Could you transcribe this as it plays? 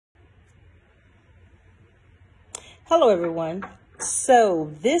Hello everyone. So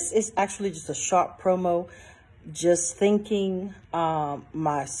this is actually just a short promo, just thanking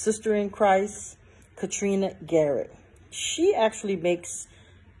my sister in Christ, Catrina Garrett. She actually makes,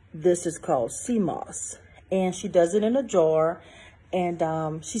 this is called sea moss, and she does it in a jar, and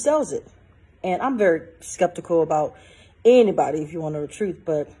she sells it. And I'm very skeptical about anybody, if you want to know the truth,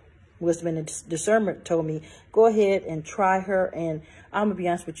 but wisdom and discernment told me, go ahead and try her, and I'm gonna be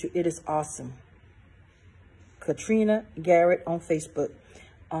honest with you, it is awesome. Catrina Garrett on Facebook.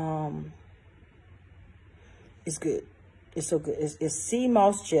 It's good. It's so good. It's sea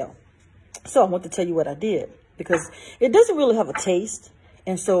moss gel. So I want to tell you what I did, because it doesn't really have a taste.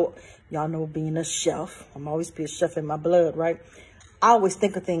 And so y'all know, being a chef, I'm always be a chef in my blood, right? I always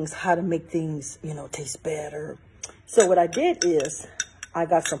think of things, how to make things, you know, taste better. So what I did is I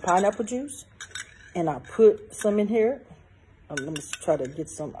got some pineapple juice and I put some in here. Let me try to get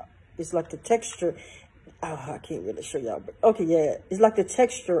some. It's like the texture. Oh, I can't really show y'all, but okay, yeah. It's like the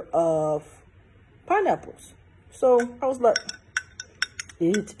texture of pineapples. So I was like,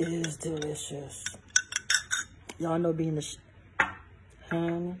 it is delicious. Y'all know, being a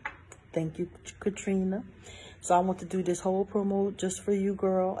honey. Thank you, Catrina. So I want to do this whole promo just for you,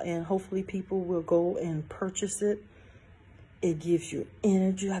 girl, and hopefully people will go and purchase it. It gives you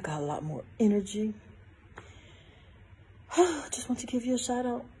energy. I got a lot more energy. Just want to give you a shout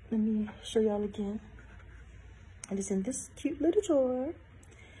out. Let me show y'all again. And it's in this cute little jar.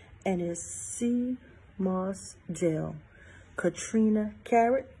 And it's sea moss gel. Catrina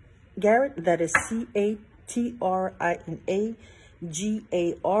Garrett. That is CATRINA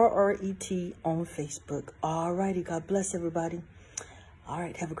GARRET on Facebook. Alrighty. God bless everybody. All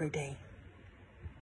right. Have a great day.